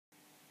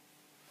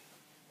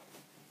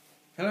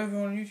Hello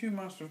everyone on YouTube,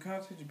 Master of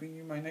Cards here to bring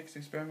you my next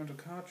experimental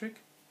card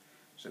trick.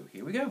 So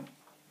here we go.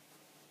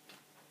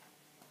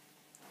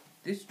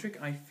 This trick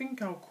I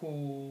think I'll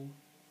call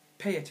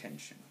Pay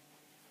Attention.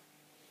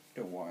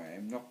 Don't worry,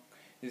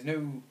 there's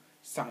no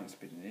science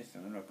bit in this,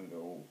 and I'm not going to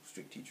go all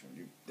strict teacher on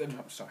you.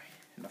 No, sorry,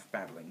 enough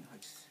babbling.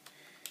 Let's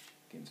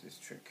get into this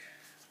trick.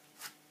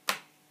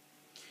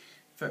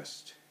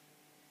 First,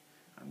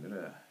 I'm going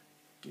to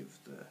give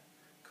the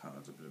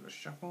cards a bit of a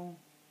shuffle.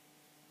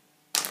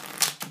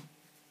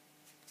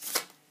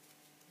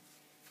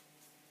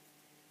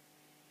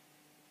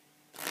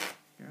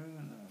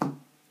 And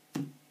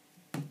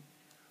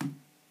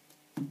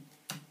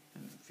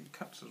a few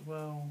cuts as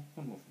well.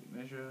 One more for the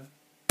measure.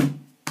 There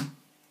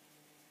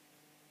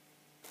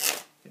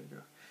we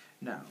go.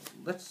 Now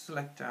let's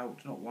select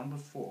out not one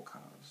but four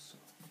cards. So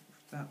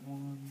that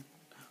one,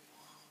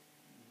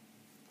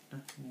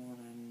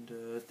 and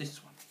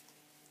this one.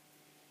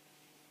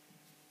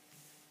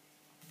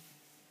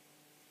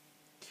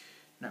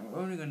 Now we're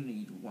only going to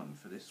need one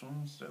for this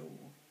one, so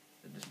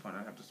at this point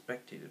I have the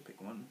spectator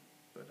pick one,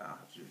 but I'll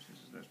have to do it since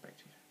there's no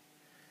spectator.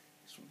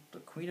 This one, the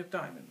Queen of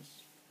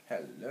Diamonds.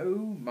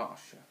 Hello,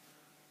 Marsha.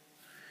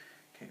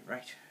 Okay,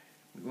 right.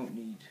 We won't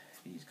need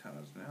these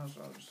cards now,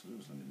 so I'll just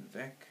lose them in the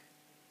deck.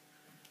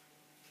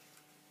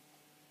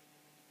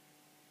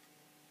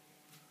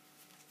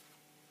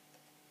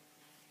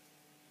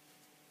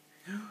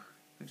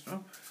 Next one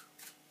up.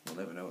 We'll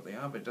never know what they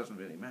are, but it doesn't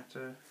really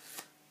matter.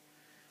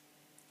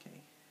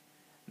 Okay.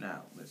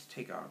 Now, let's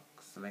take our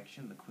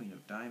selection, the Queen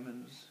of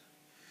Diamonds.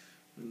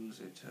 Lose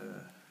it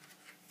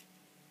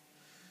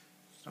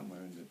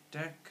somewhere in the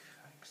deck,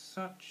 like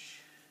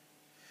such.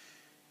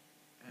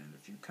 And a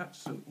few cuts,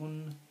 so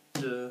 1,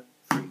 2,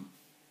 3.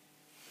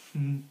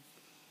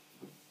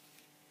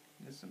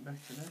 Listen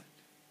back to that.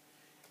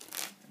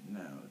 And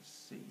now let's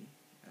see.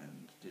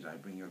 And did I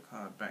bring your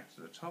card back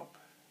to the top?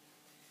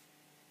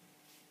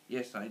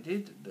 Yes, I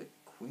did. The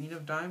Queen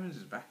of Diamonds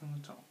is back on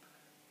the top.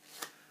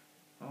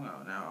 Oh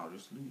well, now I'll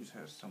just lose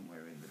her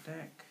somewhere in the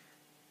deck.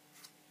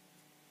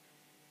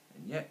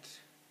 And yet,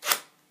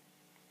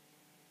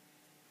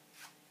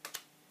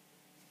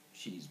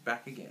 she's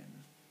back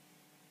again.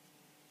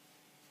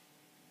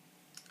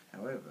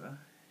 However,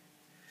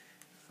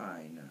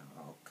 fine,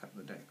 I'll cut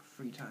the deck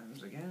 3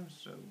 times again,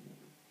 so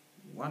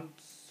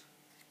once,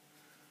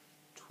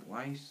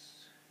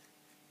 twice,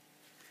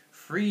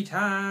 3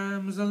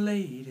 times a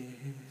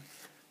lady.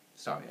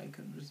 Sorry, I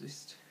couldn't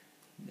resist.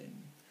 Then,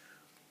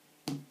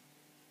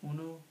 1,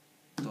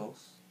 2,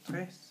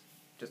 3.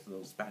 Just a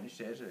little Spanish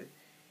there to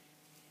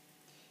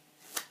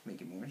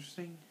make it more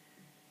interesting.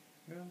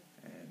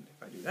 And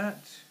if I do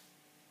that,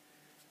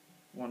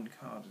 one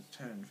card is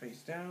turned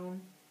face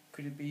down.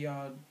 Could it be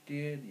our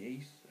dear,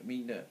 the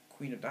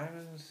Queen of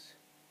Diamonds?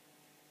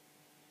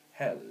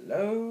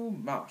 Hello,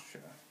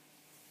 Marsha.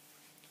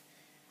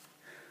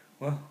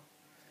 Well,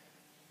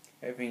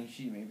 I think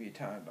she may be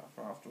tired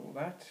after all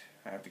that.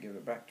 I have to give her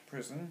back to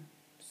prison,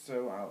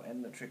 so I'll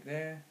end the trick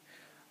there.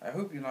 I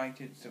hope you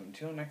liked it, so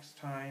until next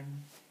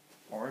time,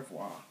 au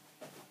revoir.